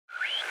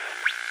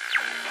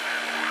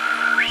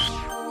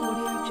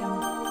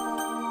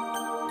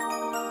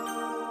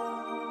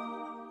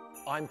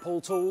I'm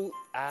Paul Toole,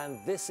 and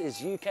this is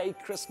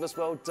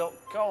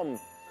UKChristmasWorld.com.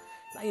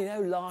 Now, you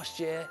know, last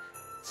year,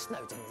 snow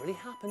didn't really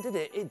happen, did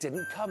it? It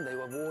didn't come. They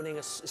were warning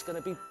us it's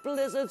going to be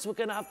blizzards, we're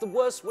going to have the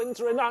worst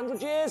winter in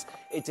 100 years.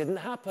 It didn't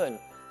happen.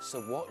 So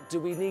what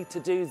do we need to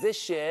do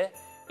this year?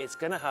 It's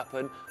going to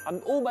happen.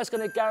 I'm almost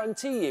going to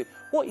guarantee you,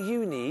 what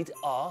you need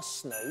are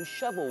snow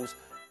shovels.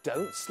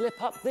 Don't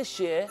slip up this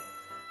year.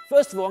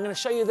 First of all, I'm going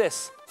to show you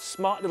this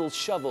smart little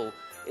shovel.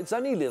 It's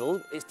only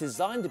little, it's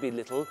designed to be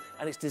little,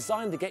 and it's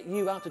designed to get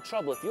you out of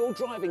trouble. If you're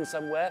driving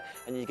somewhere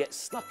and you get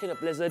stuck in a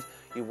blizzard,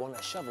 you want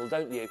a shovel,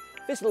 don't you?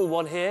 This little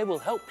one here will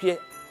help you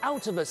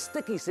out of a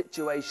sticky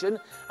situation,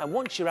 and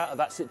once you're out of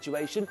that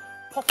situation,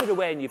 pop it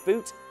away in your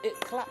boot, it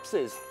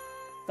collapses.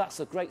 That's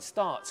a great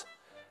start.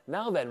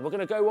 Now then, we're going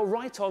to go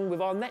right on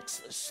with our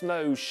next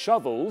snow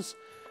shovels.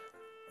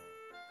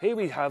 Here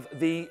we have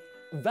the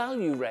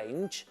value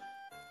range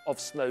of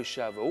snow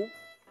shovel,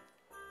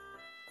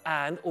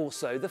 and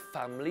also the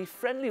family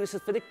friendly. This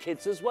is for the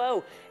kids as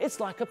well. It's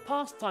like a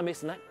pastime,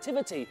 it's an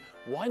activity.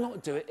 Why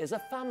not do it as a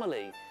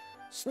family?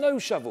 Snow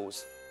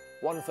shovels,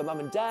 one for mum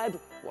and dad,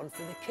 one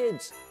for the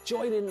kids.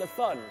 Join in the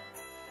fun.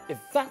 If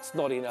that's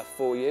not enough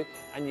for you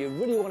and you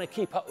really want to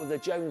keep up with the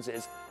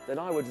Joneses, then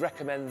I would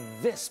recommend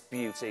this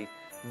beauty.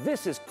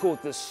 This is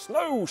called the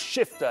Snow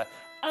Shifter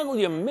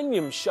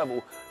Aluminium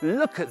Shovel.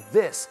 Look at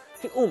this.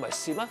 You can almost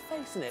see my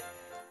face in it.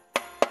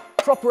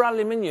 Proper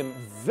aluminium,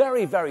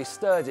 very, very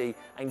sturdy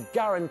and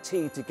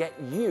guaranteed to get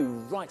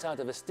you right out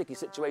of a sticky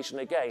situation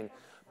again.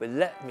 But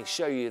let me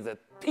show you the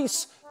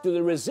piece de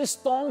la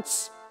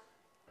resistance.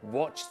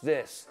 Watch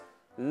this.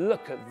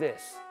 Look at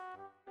this.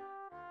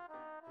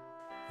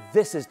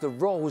 This is the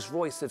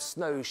Rolls-Royce of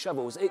snow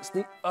shovels. It's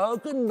the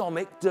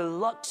ergonomic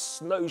deluxe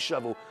snow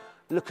shovel.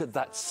 Look at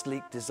that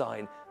sleek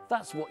design.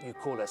 That's what you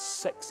call a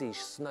sexy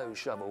snow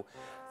shovel.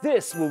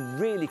 This will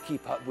really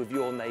keep up with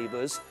your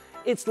neighbours.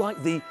 It's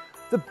like the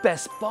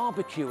best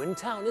barbecue in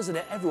town, isn't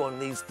it? Everyone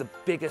needs the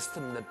biggest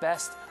and the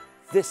best.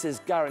 This is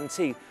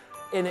guaranteed.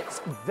 And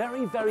it's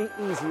very, very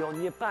easy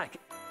on your back.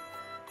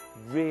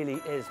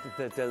 Really is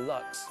the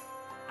deluxe.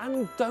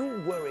 And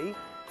don't worry,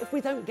 if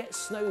we don't get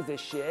snow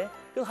this year,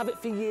 you'll have it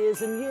for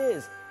years and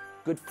years.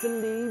 Good for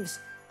leaves,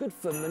 good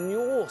for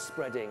manure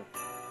spreading.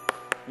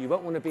 You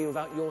won't want to be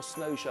without your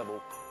snow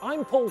shovel.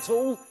 I'm Paul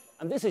Toole,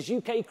 and this is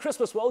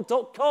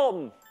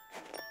UKChristmasWorld.com.